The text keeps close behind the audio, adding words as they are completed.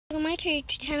to your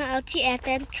channel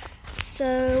LTFM.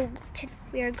 So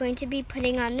we are going to be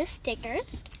putting on the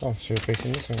stickers. Oh, so you're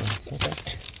facing this one. Okay.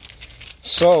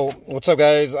 So, what's up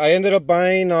guys? I ended up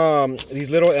buying these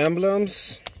little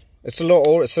emblems. It's a little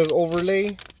old, it says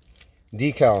overlay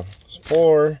decal. It's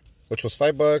 4, which was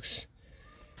 $5.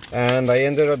 And I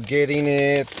ended up getting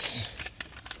it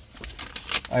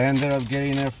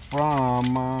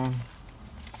from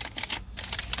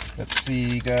let's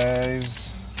see guys,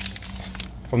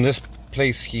 from this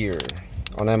place here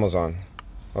on Amazon.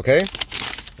 Okay,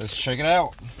 let's check it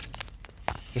out.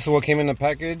 This is what came in the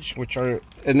package, which are,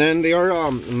 and then they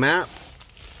are matte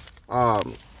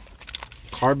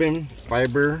carbon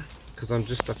fiber, because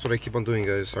that's what I keep on doing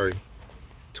guys, sorry,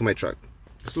 to my truck.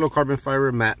 This little carbon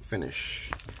fiber matte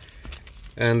finish.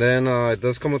 And then it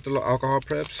does come with the little alcohol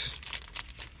preps.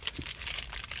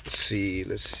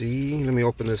 Let's see. Let me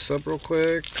open this up real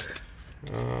quick.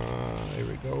 Here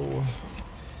we go.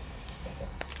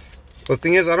 The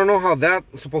thing is, I don't know how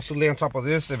that's supposed to lay on top of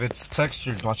this, if it's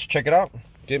textured. Let's check it out.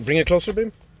 Okay, bring it closer,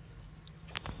 babe.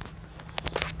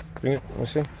 Bring it, let me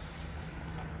see.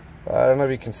 I don't know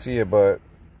if you can see it, but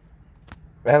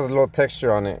it has a little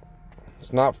texture on it.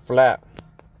 It's not flat.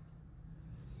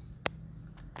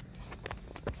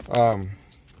 Let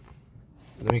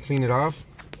me clean it off.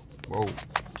 Whoa,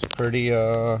 it's pretty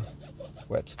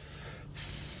wet.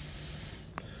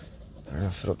 I don't know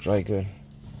if it'll dry good.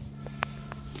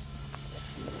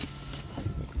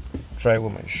 Try it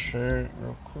with my shirt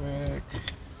real quick.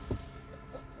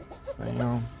 I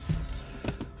know.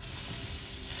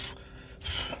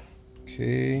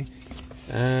 Okay,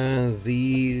 and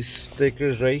these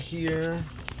stickers right here.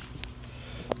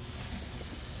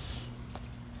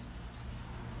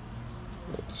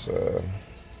 Let's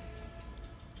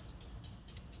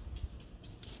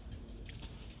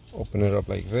open it up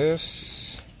like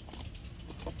this.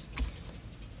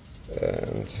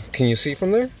 And can you see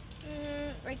from there?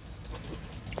 Right,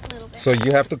 a little bit. So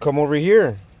you have to come over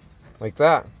here, like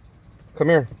that. Come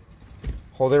here.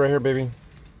 Hold it right here, baby.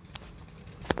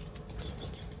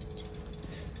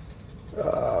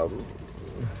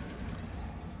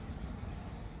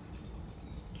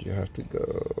 You have to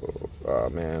go. Oh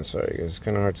man, sorry guys, it's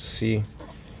kind of hard to see.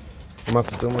 I'm gonna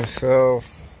have to do it myself.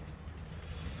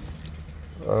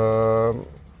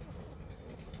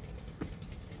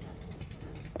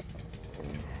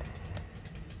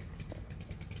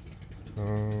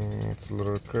 It's a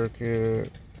little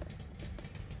crooked.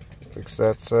 Fix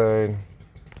that side.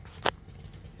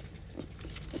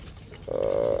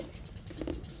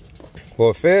 Well,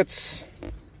 it fits.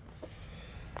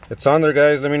 It's on there,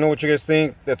 guys. Let me know what you guys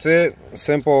think. That's it.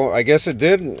 Simple. I guess it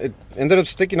did. It ended up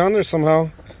sticking on there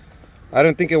somehow. I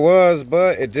didn't think it was,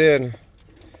 but it did.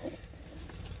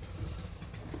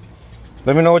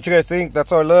 Let me know what you guys think.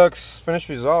 That's how it looks. Finished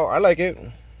result. I like it.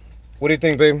 What do you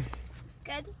think, babe?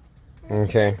 Good.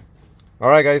 Okay.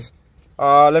 Alright, guys.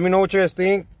 Let me know what you guys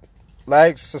think.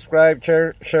 Like, subscribe,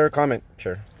 share, comment.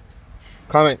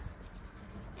 Comment.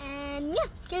 And yeah,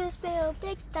 give this video a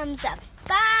big thumbs up.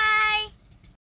 Bye!